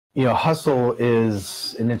Hustle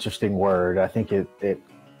is an interesting word. I think it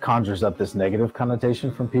conjures up this negative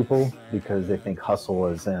connotation from people because they think hustle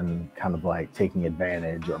is in kind of like taking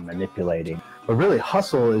advantage or manipulating. But really,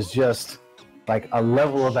 hustle is just like a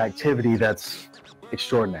level of activity that's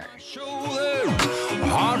extraordinary.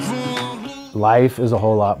 Life is a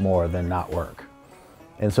whole lot more than not work.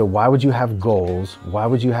 And so why would you have goals? Why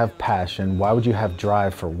would you have passion? Why would you have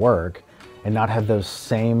drive for work and not have those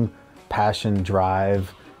same passion,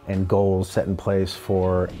 drive, and goals set in place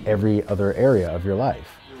for every other area of your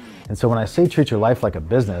life? And so when I say treat your life like a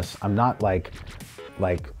business, I'm not like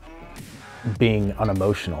being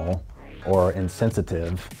unemotional or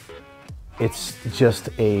insensitive. It's just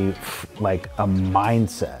a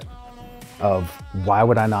mindset of why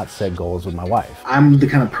would I not set goals with my wife? I'm the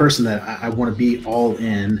kind of person that I want to be all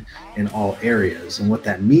in all areas. And what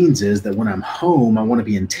that means is that when I'm home, I want to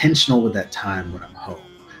be intentional with that time when I'm home.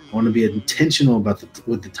 I want to be intentional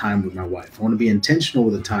with the time with my wife. I want to be intentional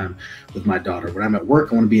with the time with my daughter. When I'm at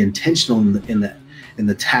work, I want to be intentional in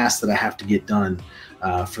the tasks that I have to get done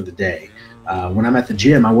for the day. When I'm at the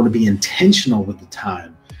gym, I want to be intentional with the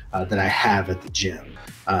time that I have at the gym,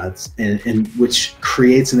 and which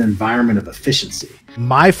creates an environment of efficiency.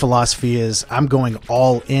 My philosophy is I'm going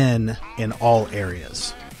all in all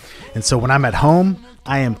areas. And so when I'm at home,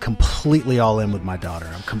 I am completely all in with my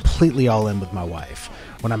daughter. I'm completely all in with my wife.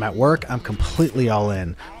 When I'm at work, I'm completely all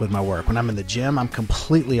in with my work. When I'm in the gym, I'm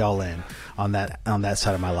completely all in on that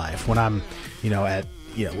side of my life. When I'm,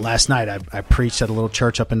 last night I preached at a little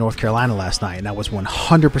church up in North Carolina last night, and I was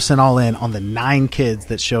 100% all in on the 9 kids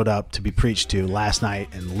that showed up to be preached to last night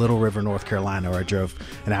in Little River, North Carolina, where I drove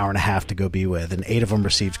an hour and a half to go be with, and 8 of them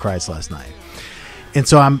received Christ last night. And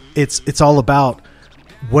so it's all about,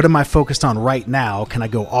 what am I focused on right now? Can I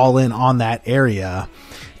go all in on that area?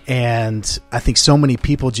 And I think so many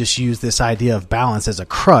people just use this idea of balance as a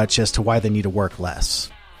crutch as to why they need to work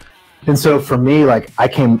less. And so for me, I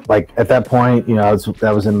came at that point,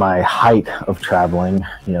 that was in my height of traveling,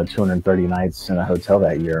 230 nights in a hotel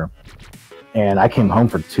that year. And I came home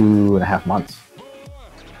for 2.5 months,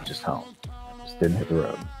 just home, just didn't hit the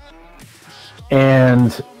road.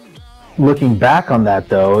 And looking back on that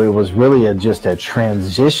though, it was really just a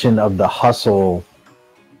transition of the hustle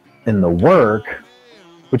in the work,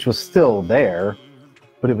 which was still there,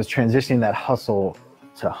 but it was transitioning that hustle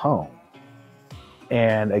to home.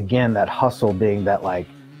 And again, that hustle being that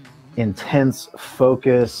intense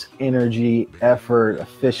focus, energy, effort,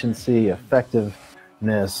 efficiency,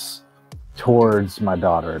 effectiveness towards my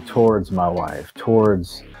daughter, towards my wife,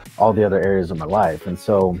 towards all the other areas of my life. And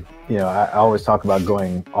so, I always talk about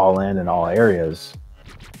going all in all areas,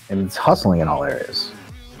 and it's hustling in all areas.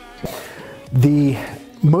 The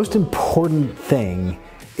most important thing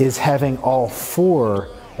is having all 4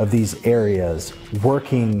 of these areas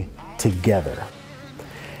working together.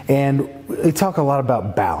 And we talk a lot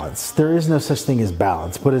about balance. There is no such thing as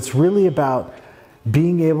balance, but it's really about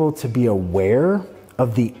being able to be aware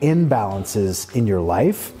of the imbalances in your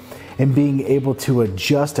life and being able to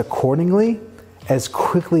adjust accordingly as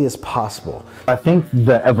quickly as possible. I think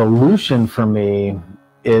the evolution for me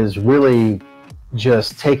is really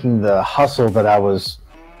just taking the hustle that I was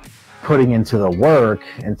putting into the work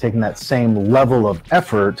and taking that same level of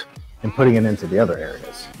effort and putting it into the other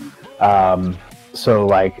areas.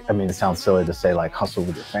 So it sounds silly to say hustle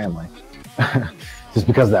with your family just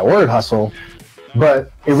because of that word hustle,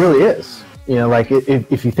 but it really is.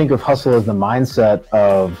 If you think of hustle as the mindset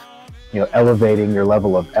of, elevating your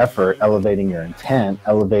level of effort, elevating your intent,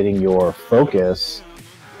 elevating your focus,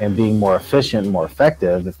 and being more efficient and more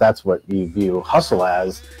effective, if that's what you view hustle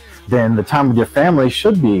as, then the time with your family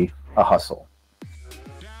should be a hustle.